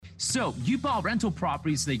So you bought rental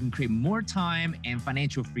properties so they can create more time and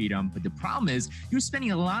financial freedom. But the problem is you're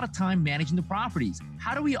spending a lot of time managing the properties.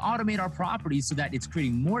 How do we automate our properties so that it's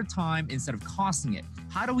creating more time instead of costing it?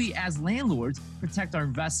 How do we, as landlords, protect our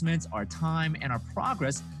investments, our time, and our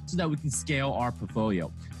progress so that we can scale our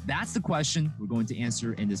portfolio? That's the question we're going to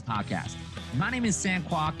answer in this podcast. My name is Sam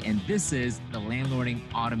Kwok, and this is the Landlording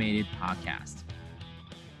Automated Podcast.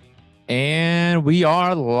 And we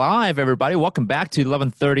are live, everybody. Welcome back to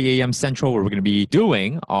 11:30 a.m. Central, where we're going to be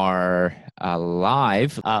doing our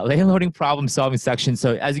live landlording problem solving section.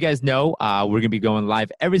 So as you guys know, we're going to be going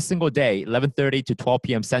live every single day, 11:30 to 12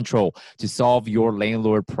 p.m. Central, to solve your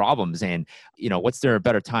landlord problems. And, you know, what's there a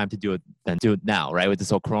better time to do it than do it now, right? With this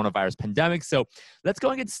whole coronavirus pandemic. So let's go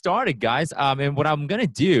and get started, guys. And what I'm going to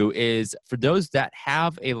do is, for those that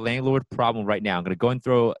have a landlord problem right now, I'm going to go and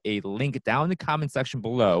throw a link down in the comment section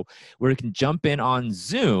below where you can jump in on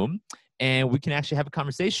Zoom and we can actually have a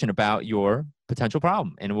conversation about your potential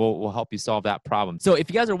problem, and we'll help you solve that problem. So if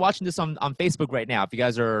you guys are watching this on Facebook right now, if you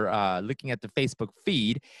guys are looking at the Facebook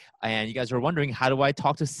feed and you guys are wondering, how do I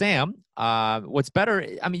talk to Sam? What's better?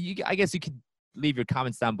 I mean, I guess you could leave your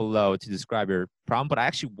comments down below to describe your problem, but I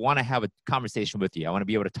actually want to have a conversation with you. I want to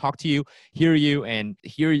be able to talk to you, and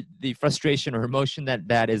hear the frustration or emotion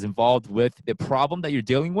that is involved with the problem that you're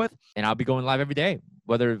dealing with. And I'll be going live every day,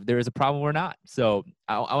 whether there is a problem or not. So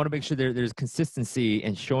I want to make sure there's consistency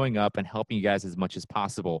in showing up and helping you guys as much as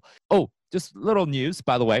possible. Oh, just little news,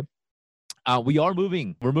 by the way. We're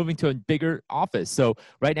moving to a bigger office. So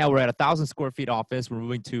right now we're at 1,000 square feet office. We're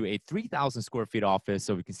moving to a 3,000 square feet office.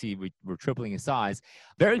 So we can see we're tripling in size.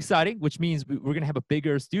 Very exciting, which means we're going to have a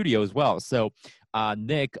bigger studio as well. So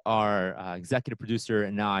Nick, our executive producer,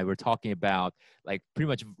 and I were talking about like pretty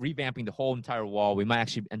much revamping the whole entire wall. We might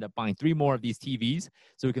actually end up buying 3 more of these TVs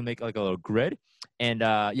so we can make like a little grid. And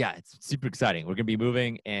yeah, it's super exciting. We're going to be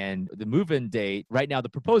moving, and the move-in date, right now, the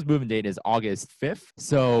proposed move-in date is August 5th.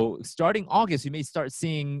 So starting August, you may start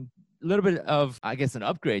seeing a little bit of, I guess, an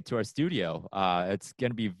upgrade to our studio. It's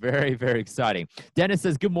going to be very, very exciting. Dennis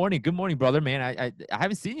says, good morning. Good morning, brother, man. I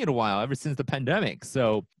haven't seen you in a while, ever since the pandemic.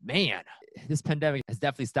 So, man, this pandemic has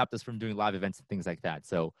definitely stopped us from doing live events and things like that.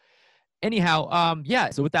 So anyhow,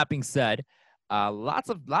 yeah, so with that being said, lots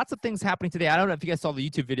of things happening today. I don't know if you guys saw the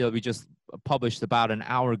YouTube video we just published about an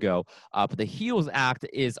hour ago, but the HEALS Act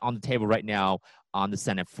is on the table right now on the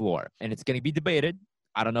Senate floor, and it's going to be debated.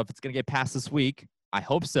 I don't know if it's going to get passed this week. I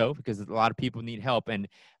hope so, because a lot of people need help, and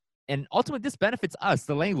ultimately this benefits us,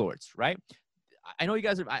 the landlords, right? I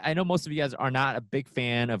know most of you guys are not a big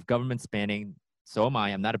fan of government spending. So am I.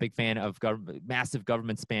 I'm not a big fan of massive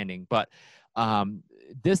government spending, but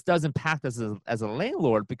this does impact us as a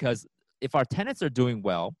landlord, because if our tenants are doing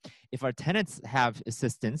well, if our tenants have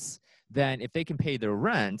assistance, then if they can pay their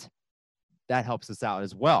rent, that helps us out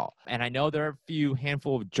as well. And I know there are a few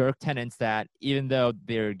handful of jerk tenants that, even though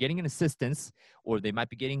they're getting an assistance, or they might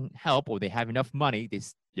be getting help, or they have enough money,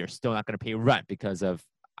 they're still not going to pay rent because of,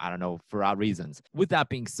 I don't know, for odd reasons. With that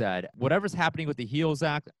being said, whatever's happening with the HEALS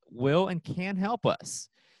Act will and can help us.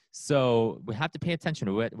 So we have to pay attention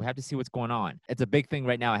to it. We have to see what's going on. It's a big thing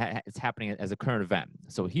right now. It's happening as a current event.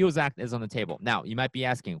 So HEALS Act is on the table. Now, you might be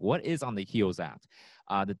asking, what is on the HEALS Act?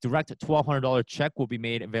 The direct $1,200 check will be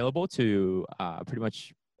made available to pretty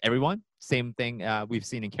much everyone. Same thing we've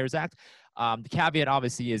seen in CARES Act. The caveat,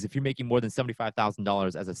 obviously, is if you're making more than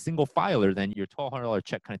 $75,000 as a single filer, then your $1,200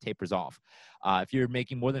 check kind of tapers off. If you're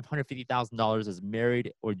making more than $150,000 as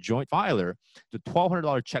married or joint filer, the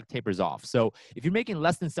 $1,200 check tapers off. So if you're making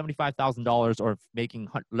less than $75,000 or making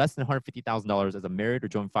less than $150,000 as a married or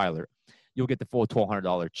joint filer, you'll get the full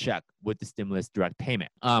 $1,200 check with the stimulus direct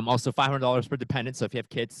payment. Also $500 per dependent. So if you have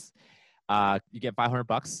kids, you get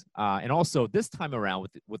 $500. And also this time around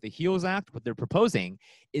with the HEALS Act, what they're proposing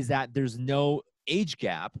is that there's no age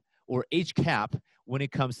gap or age cap when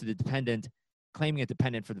it comes to the dependent claiming a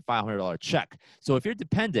dependent for the $500 check. So if your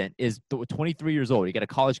dependent is 23 years old, you got a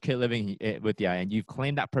college kid living with you, and you've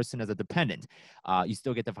claimed that person as a dependent, you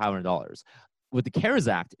still get the $500. With the CARES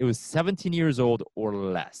Act, it was 17 years old or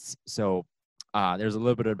less. So there's a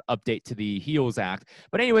little bit of update to the HEALS Act.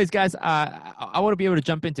 But anyways, guys, I want to be able to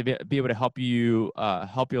jump in to be able to help you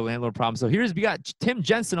help your landlord problem. So we got Tim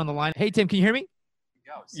Jensen on the line. Hey, Tim, can you hear me?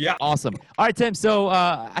 Yeah. Awesome. All right, Tim. So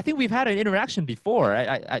I think we've had an interaction before.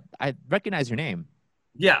 I recognize your name.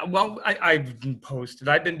 Yeah. Well, I've been posted.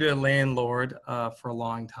 I've been doing landlord for a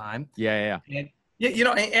long time. Yeah. And you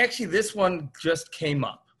know, actually, this one just came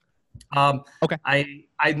up. Okay.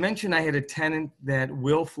 I mentioned I had a tenant that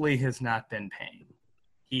willfully has not been paying.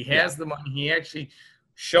 He has the money. He actually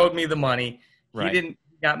showed me the money. Right. He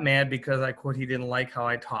got mad because he didn't like how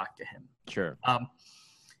I talked to him. Sure.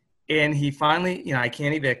 And he finally, I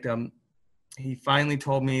can't evict him. He finally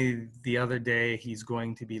told me the other day he's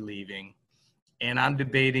going to be leaving. And I'm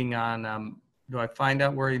debating on, do I find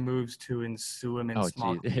out where he moves to and sue him in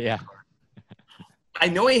small? geez. Yeah. I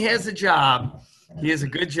know he has a job. He has a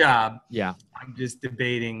good job. Yeah. I'm just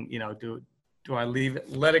debating, do I leave it,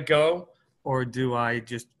 let it go, or do I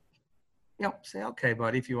just, say, okay,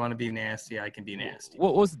 buddy, if you want to be nasty, I can be nasty.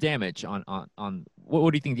 What was the damage on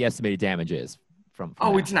what do you think the estimated damage is from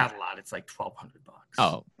Oh, that? it's not a lot. It's like $1,200.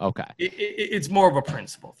 Oh, okay. It's more of a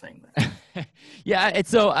principle thing. Yeah. And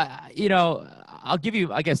so, I'll give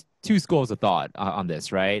you, I guess, two schools of thought on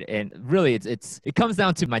this, right? And really, it comes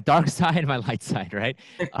down to my dark side and my light side, right?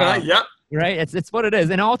 Yep. Right. It's what it is.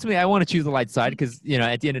 And ultimately, I want to choose the light side because,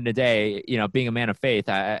 at the end of the day, being a man of faith,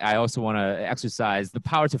 I also want to exercise the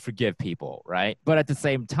power to forgive people. Right. But at the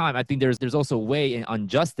same time, I think there's also a way on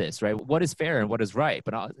justice, right? What is fair and what is right.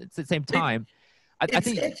 But at the same time, I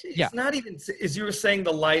think actually, it's not even, as you were saying,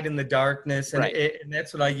 the light and the darkness. And, right. And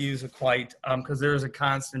that's what I use quite, because there is a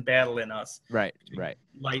constant battle in us. Right.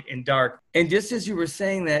 Light and dark. And just as you were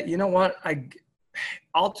saying that, you know what?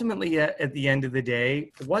 Ultimately, at the end of the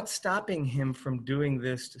day, what's stopping him from doing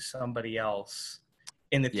this to somebody else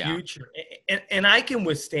in the future? And I can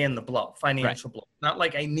withstand the blow, financial blow. Not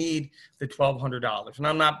like I need the $1,200. And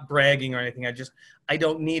I'm not bragging or anything. I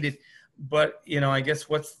don't need it. But, I guess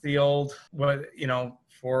what's the old,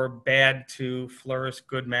 for bad to flourish,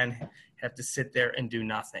 good men have to sit there and do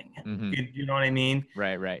nothing. Mm-hmm. You know what I mean?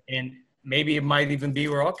 Right. And maybe it might even be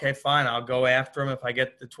where, okay, fine, I'll go after him. If I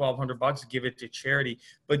get the $1,200, give it to charity.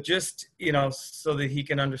 But just, so that he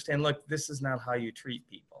can understand, look, this is not how you treat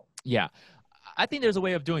people. Yeah. I think there's a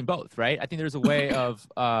way of doing both, right? I think there's a way of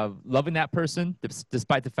loving that person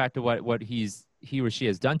despite the fact of what he or she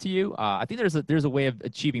has done to you. I think there's a way of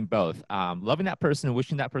achieving both. Loving that person and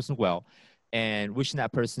wishing that person well and wishing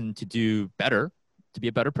that person to do better, to be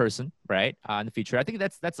a better person, right? In the future. I think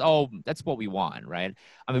that's what we want, right?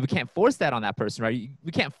 I mean, we can't force that on that person, right?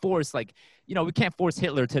 We can't force we can't force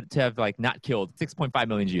Hitler to have not killed 6.5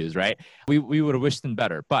 million Jews, right? We would have wished them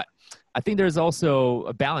better. But I think there's also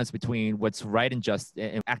a balance between what's right and just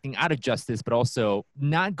and acting out of justice, but also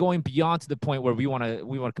not going beyond to the point where we want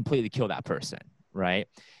to completely kill that person, right?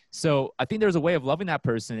 So I think there's a way of loving that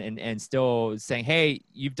person and still saying, hey,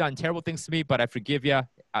 you've done terrible things to me, but I forgive you.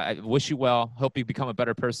 I wish you well. Hope you become a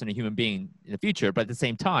better person, a human being in the future. But at the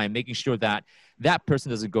same time, making sure that that person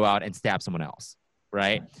doesn't go out and stab someone else.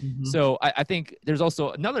 Right. Mm-hmm. So I think there's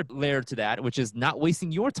also another layer to that, which is not wasting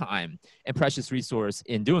your time and precious resource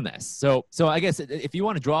in doing this. So I guess if you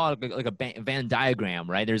want to draw like a Venn diagram,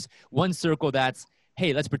 right, there's one circle that's,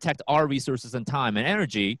 hey, let's protect our resources and time and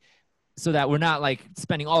energy so that we're not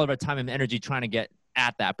spending all of our time and energy trying to get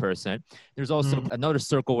at that person. There's also another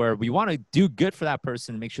circle where we want to do good for that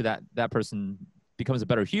person and make sure that that person becomes a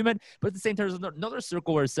better human. But at the same time, there's another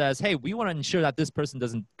circle where it says, hey, we want to ensure that this person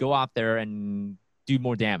doesn't go out there and do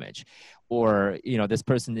more damage, or this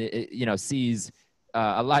person sees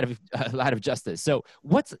a lot of justice. So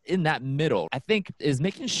what's in that middle, I think, is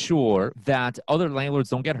making sure that other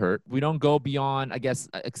landlords don't get hurt. We don't go beyond, I guess,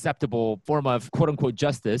 acceptable form of quote unquote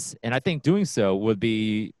justice. And I think doing so would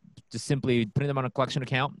be just simply putting them on a collection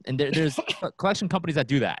account. And there's collection companies that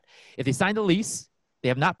do that. If they signed a lease, they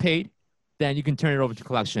have not paid, then you can turn it over to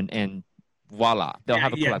collection and voila, they'll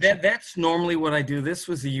have a collection. That's normally what I do. This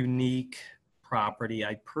was a unique property.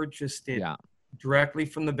 I purchased it directly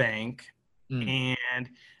from the bank. And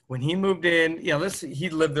when he moved in, he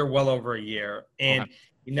lived there well over a year, and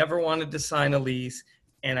he never wanted to sign a lease.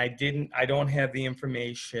 And I don't have the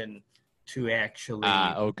information to actually.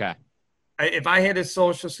 If I had his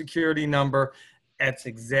social security number, that's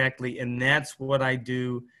exactly, and that's what I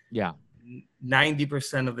do. Yeah.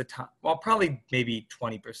 90% of the time, well, probably maybe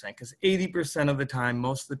 20%, because 80% of the time,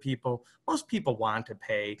 most people want to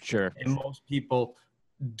pay. Sure. And most people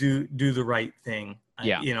do the right thing.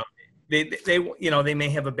 Yeah. They may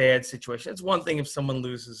have a bad situation. It's one thing if someone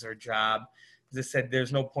loses their job. As I said,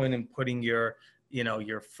 there's no point in putting your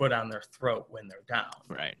foot on their throat when they're down.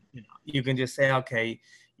 Right. You can just say, okay,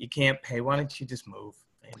 you can't pay. Why don't you just move?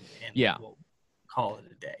 And we'll call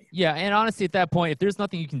it a day. Yeah, and honestly, at that point, if there's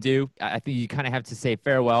nothing you can do, I think you kind of have to say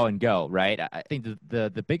farewell and go, right? I think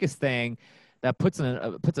the biggest thing that puts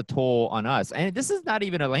a toll on us, and this is not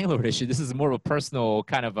even a landlord issue. This is more of a personal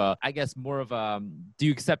kind of do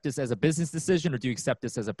you accept this as a business decision or do you accept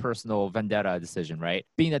this as a personal vendetta decision, right?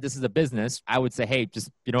 Being that this is a business, I would say, hey, just,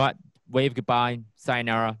 you know what? Wave goodbye,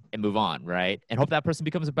 sayonara, and move on, right? And hope that person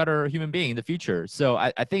becomes a better human being in the future. So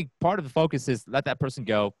I think part of the focus is let that person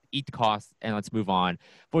go, eat the cost, and let's move on.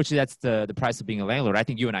 Fortunately, that's the price of being a landlord. I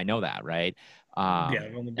think you and I know that, right?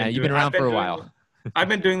 I've only been you've been around for a while. I've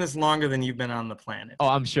been doing this longer than you've been on the planet. Oh,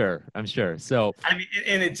 I'm sure. So, I mean,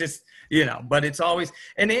 and it just, but it's always,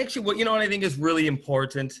 and actually what I think is really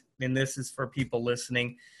important, and this is for people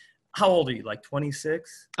listening. How old are you? Like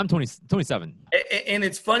 26? I'm 27. And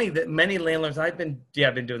it's funny that many landlords, I've been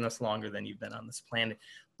doing this longer than you've been on this planet.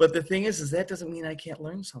 But the thing is that doesn't mean I can't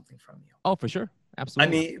learn something from you. Oh, for sure.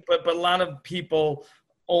 Absolutely. I mean, but a lot of people,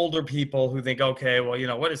 older people who think, okay, well,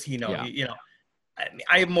 what does he know? Yeah.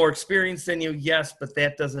 I have more experience than you. Yes, but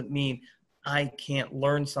that doesn't mean I can't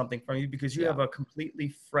learn something from you because you have a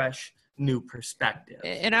completely fresh, new perspective.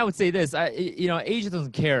 And I would say this, age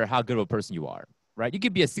doesn't care how good of a person you are. Right? You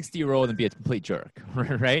could be a 60-year-old and be a complete jerk,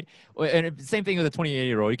 right? And same thing with a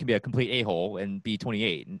 28-year-old. You can be a complete a-hole and be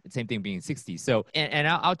 28. And same thing being 60. So, and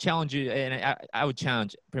I'll challenge you, and I would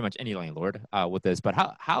challenge pretty much any landlord with this. But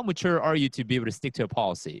how mature are you to be able to stick to a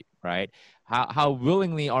policy, right? How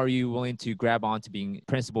willingly are you willing to grab on to being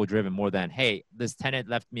principle-driven more than, hey, this tenant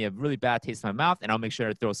left me a really bad taste in my mouth, and I'll make sure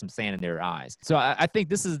to throw some sand in their eyes. So I think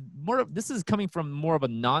this is coming from more of a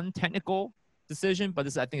non-technical decision, but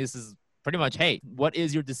I think this is pretty much, hey, what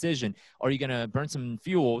is your decision? Are you going to burn some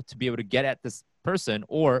fuel to be able to get at this person,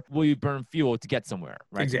 or will you burn fuel to get somewhere,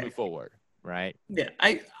 right? Exactly. To move forward, right? Yeah,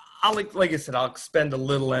 I'll like I said, I'll expend a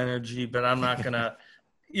little energy, but I'm not going to,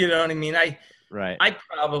 you know what I mean? I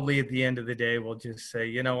probably at the end of the day will just say,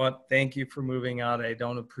 you know what? Thank you for moving out. I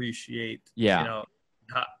don't appreciate,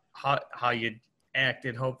 how you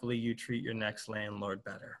acted. Hopefully you treat your next landlord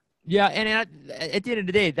better. Yeah, and at the end of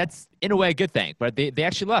the day, that's in a way a good thing. But they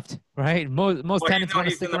actually left, right? Most tenants want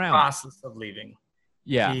to stick around. He's in the process of leaving.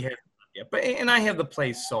 Yeah. And I have the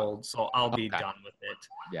place sold, so I'll be done with it.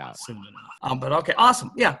 Yeah. Soon enough. But okay,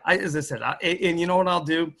 awesome. Yeah, as I said, and you know what I'll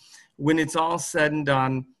do when it's all said and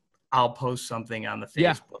done, I'll post something on the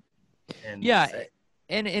Facebook. Yeah.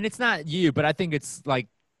 And it's not you, but I think it's like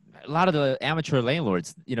a lot of the amateur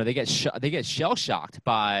landlords, they get shell shocked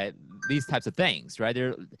by these types of things, right?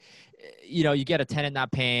 You get a tenant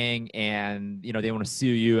not paying, and they want to sue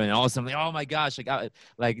you, and all of a sudden, oh my gosh,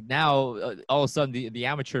 like now all of a sudden the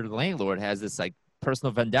amateur landlord has this like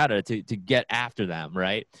personal vendetta to get after them,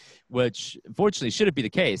 right? Which unfortunately shouldn't be the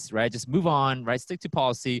case, right? Just move on, right? Stick to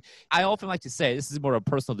policy. I often like to say, this is more of a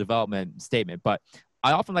personal development statement, but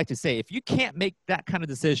I often like to say, if you can't make that kind of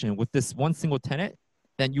decision with this one single tenant,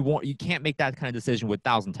 then you can't make that kind of decision with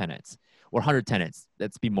 1,000 tenants or 100 tenants.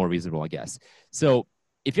 Let's be more reasonable, I guess. So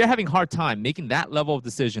if you're having a hard time making that level of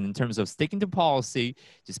decision in terms of sticking to policy,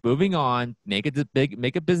 just moving on, make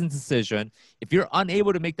a business decision. If you're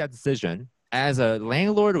unable to make that decision as a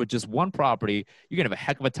landlord with just one property, you're going to have a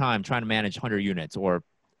heck of a time trying to manage 100 units, or at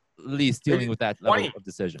least dealing with that level of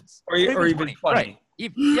decisions. Or even 20. Right.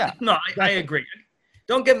 Yeah. No, I agree.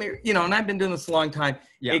 Don't get me, and I've been doing this a long time.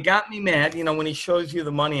 Yeah. It got me mad, when he shows you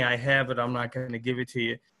the money, I have it, I'm not going to give it to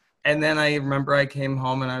you. And then I remember I came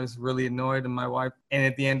home and I was really annoyed, and my wife, and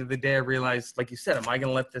at the end of the day, I realized, like you said, am I going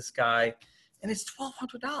to let this guy, and it's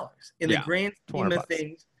 $1,200 in the grand scheme of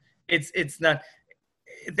things. It's not,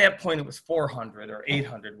 at that point it was 400 or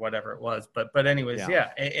 800, whatever it was. But anyways,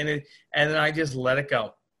 and then I just let it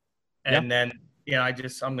go. And then,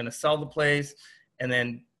 I'm going to sell the place, and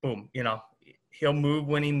then boom, he'll move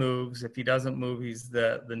when he moves. If he doesn't move, he's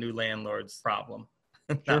the new landlord's problem.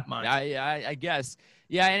 Not mine. I guess.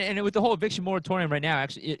 Yeah, and with the whole eviction moratorium right now,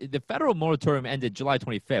 actually, the federal moratorium ended July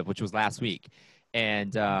 25th, which was last week.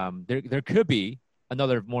 And there could be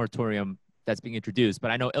another moratorium that's being introduced.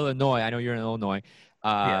 But I know Illinois, I know you're in Illinois.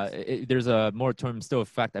 Yes. There's a moratorium still in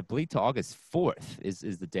effect, I believe, to August 4th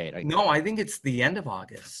is the date. No, I think it's the end of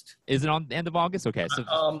August. Is it on the end of August? Okay.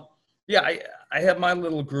 So yeah, I have my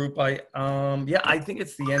little group. I think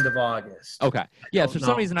it's the end of August. Okay. Yeah, for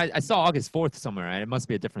some reason I saw August 4th somewhere, and it must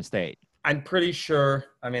be a different state. I'm pretty sure.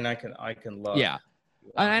 I mean, I can look. Yeah.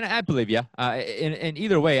 I believe you. And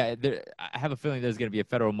either way, I have a feeling there's going to be a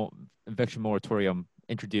federal eviction moratorium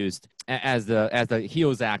introduced as the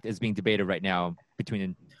HEALS Act is being debated right now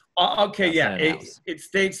between. It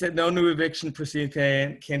states that no new eviction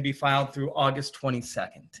proceeding can be filed through August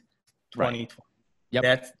 22nd, 2020. Yep.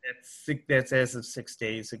 That's as of 6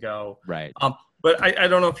 days ago. Right. But I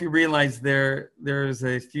don't know if you realize there's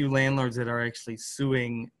a few landlords that are actually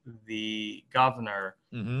suing the governor.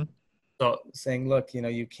 Mm-hmm. So saying, look,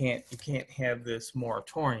 you can't have this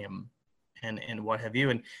moratorium and what have you.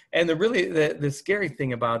 And the scary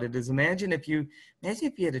thing about it is imagine if you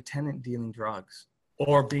had a tenant dealing drugs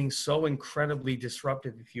or being so incredibly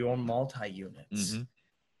disruptive if you own multi-units, mm-hmm.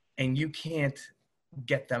 and you can't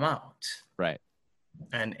get them out. Right.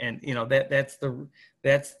 And that's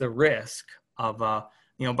the risk of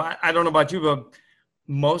but I don't know about you, but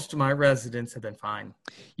most of my residents have been fine.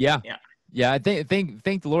 Yeah. Yeah, I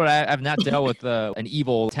thank the Lord I've not dealt with an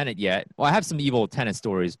evil tenant yet. Well, I have some evil tenant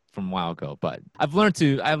stories from a while ago, but I've learned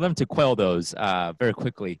to quell those very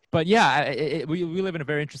quickly. But yeah, we live in a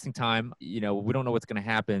very interesting time. We don't know what's going to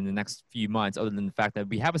happen in the next few months, other than the fact that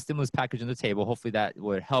we have a stimulus package on the table. Hopefully, that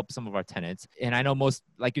would help some of our tenants. And I know most,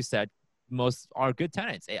 like you said, most are good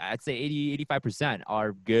tenants. I'd say 85%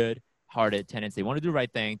 are good-hearted tenants. They want to do the right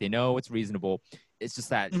thing. They know it's reasonable. It's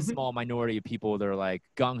just that small minority of people that are like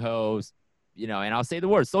gung-hos, and I'll say the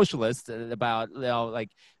word socialist about,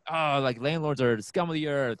 like landlords are the scum of the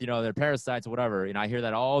earth, they're parasites or whatever. I hear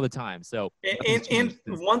that all the time. So, and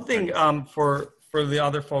one thing for the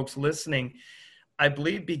other folks listening, I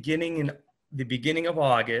believe beginning of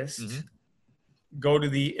August, go to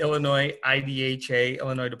the Illinois IDHA,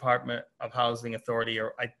 Illinois Department of Housing Authority,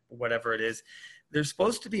 or whatever it is. There's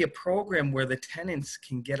supposed to be a program where the tenants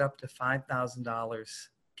can get up to $5,000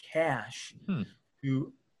 cash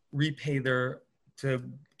to repay to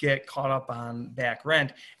get caught up on back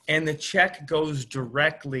rent, and the check goes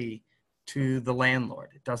directly to the landlord.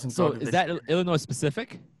 It doesn't go to the that Illinois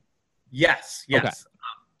specific? Yes. Okay.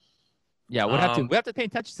 Yeah, we have to pay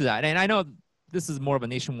attention to that. And I know this is more of a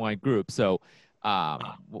nationwide group, so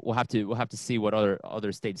we'll have to see what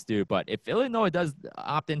other states do. But if Illinois does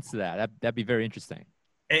opt into that'd be very interesting.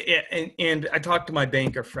 And I talked to my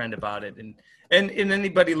banker friend about it, and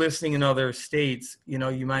anybody listening in other states, you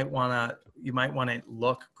might want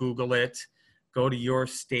to Google it, go to your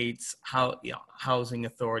state's housing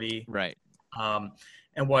authority, right,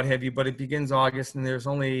 and what have you. But it begins August, and there's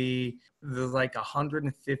like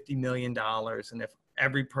 $150 million, and if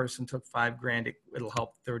every person took $5,000, it'll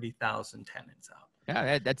help 30,000 tenants out.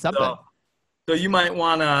 Yeah, that's something. So you might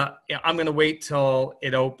want to, I'm going to wait till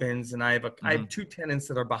it opens. And I have 2 tenants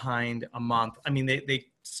that are behind a month. I mean, they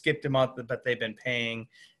skipped a month, but they've been paying,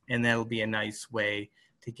 and that'll be a nice way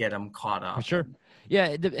to get them caught up. For sure.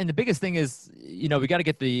 Yeah. And the biggest thing is, we got to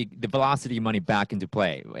get the velocity money back into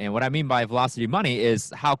play. And what I mean by velocity money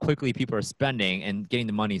is how quickly people are spending and getting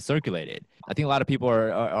the money circulated. I think a lot of people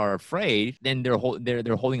are afraid, then they're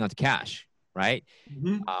holding on to cash, right?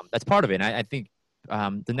 That's part of it. And I think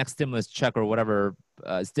the next stimulus check or whatever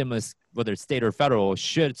stimulus, whether it's state or federal,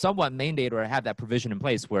 should somewhat mandate or have that provision in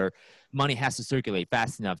place where money has to circulate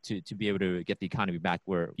fast enough to be able to get the economy back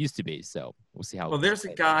where it used to be. So we'll see how. Well, there's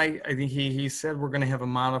a guy, I think he said we're going to have a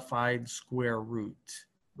modified square root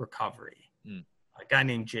recovery. A guy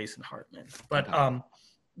named Jason Hartman.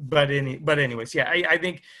 But anyways, yeah, I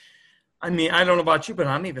think, I don't know about you, but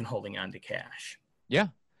I'm even holding on to cash. Yeah.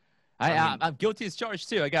 I'm guilty as charged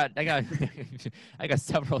too. I got I got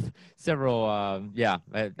several.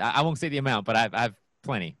 I won't say the amount, but I've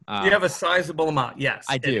plenty. You have a sizable amount, yes.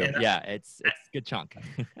 I do. It's a good chunk.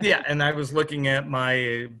 Yeah, and I was looking at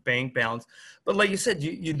my bank balance, but like you said,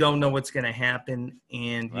 you don't know what's going to happen,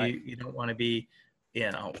 and you don't want to be,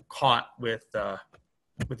 caught with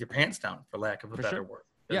your pants down, for lack of a better word.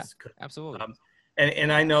 Yeah, absolutely.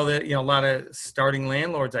 And I know that, a lot of starting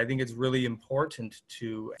landlords, I think it's really important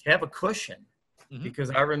to have a cushion, because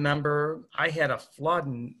I remember I had a flood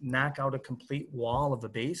and knock out a complete wall of the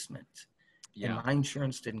basement, and my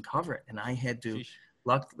insurance didn't cover it. And I had to,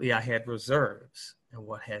 luckily I had reserves and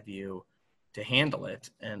what have you to handle it.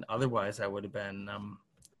 And otherwise I would have been,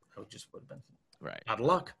 right, out of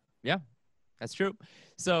luck. Yeah. That's true.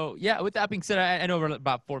 So, yeah, with that being said, I know we're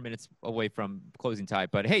about 4 minutes away from closing time.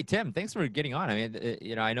 But, hey, Tim, thanks for getting on. I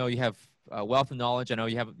mean, I know you have a wealth of knowledge. I know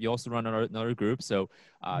you also run another group. So,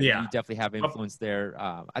 you definitely have influence there.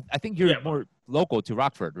 I think you're more local to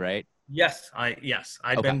Rockford, right? Yes.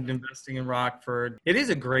 I've been investing in Rockford. It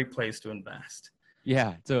is a great place to invest.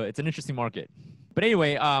 Yeah, so it's an interesting market. But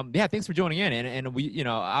anyway, thanks for joining in. And we,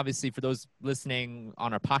 obviously for those listening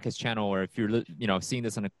on our podcast channel, or if you're, seeing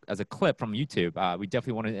this as a clip from YouTube, we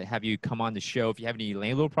definitely want to have you come on the show if you have any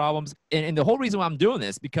landlord problems. And the whole reason why I'm doing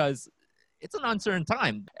this, because it's an uncertain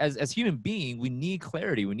time. As human being, we need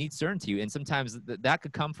clarity, we need certainty. And sometimes that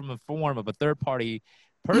could come from a form of a third party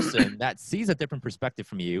person that sees a different perspective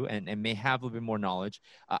from you and may have a little bit more knowledge.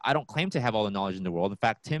 I don't claim to have all the knowledge in the world. In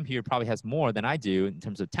fact, Tim here probably has more than I do in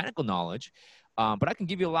terms of technical knowledge. But I can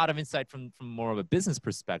give you a lot of insight from more of a business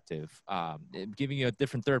perspective, giving you a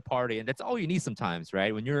different third party. And that's all you need sometimes,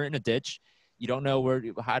 right? When you're in a ditch, you don't know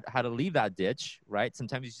how to leave that ditch, right?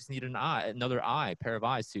 Sometimes you just need another pair of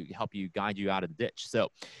eyes to help you guide you out of the ditch. So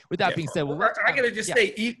with that being said, I got to just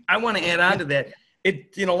say, I want to add on to that.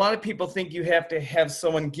 A lot of people think you have to have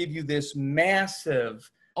someone give you this massive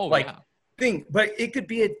thing, but it could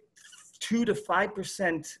be a 2 to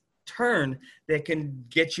 5% turn that can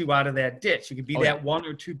get you out of that ditch. It could be 1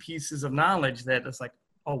 or 2 pieces of knowledge that it's like,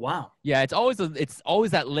 Oh, wow. Yeah, it's always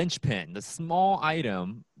that linchpin, the small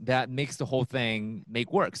item that makes the whole thing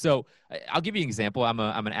make work. So I'll give you an example. I'm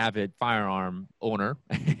an avid firearm owner.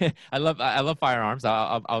 I love firearms.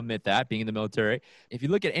 I'll admit that, being in the military. If you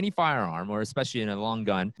look at any firearm, or especially in a long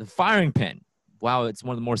gun, the firing pin, wow, it's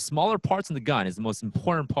one of the more smaller parts in the gun, is the most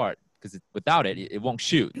important part, because without it, it won't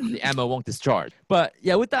shoot. The ammo won't discharge. But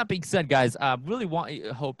yeah, with that being said, guys, really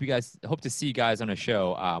hope to see you guys on a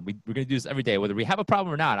show. We're gonna do this every day, whether we have a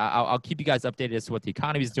problem or not. I'll keep you guys updated as to what the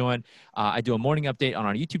economy is doing. I do a morning update on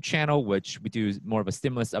our YouTube channel, which we do more of a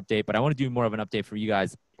stimulus update, but I want to do more of an update for you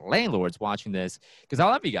guys, landlords watching this, because I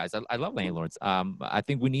love you guys. I love landlords. I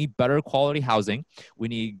think we need better quality housing. We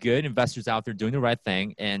need good investors out there doing the right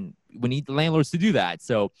thing, and we need the landlords to do that.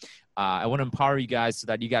 So I want to empower you guys so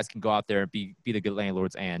that you guys can go out there and be the good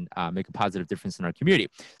landlords and make a positive difference in our community.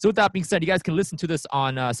 So with that being said, you guys can listen to this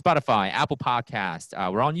on Spotify, Apple Podcast.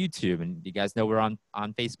 We're on YouTube, and you guys know we're on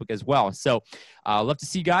Facebook as well. So love to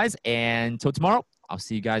see you guys. And until tomorrow, I'll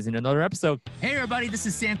see you guys in another episode. Hey, everybody, this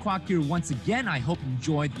is span&gt here once again. I hope you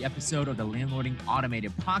enjoyed the episode of the Landlording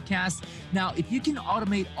Automated Podcast. Now, if you can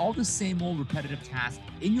automate all the same old repetitive tasks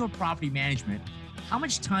in your property management, how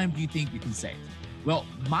much time do you think you can save? Well,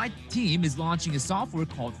 my team is launching a software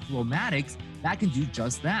called Flowmatics that can do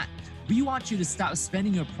just that. We want you to stop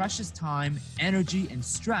spending your precious time, energy, and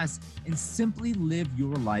stress and simply live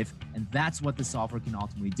your life, and that's what the software can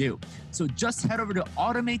ultimately do. So just head over to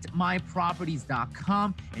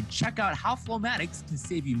automatemyproperties.com and check out how Flowmatics can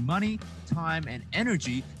save you money, time, and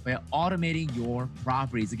energy by automating your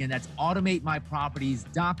properties. Again, that's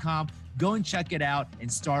automatemyproperties.com. Go and check it out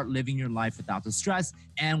and start living your life without the stress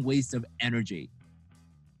and waste of energy.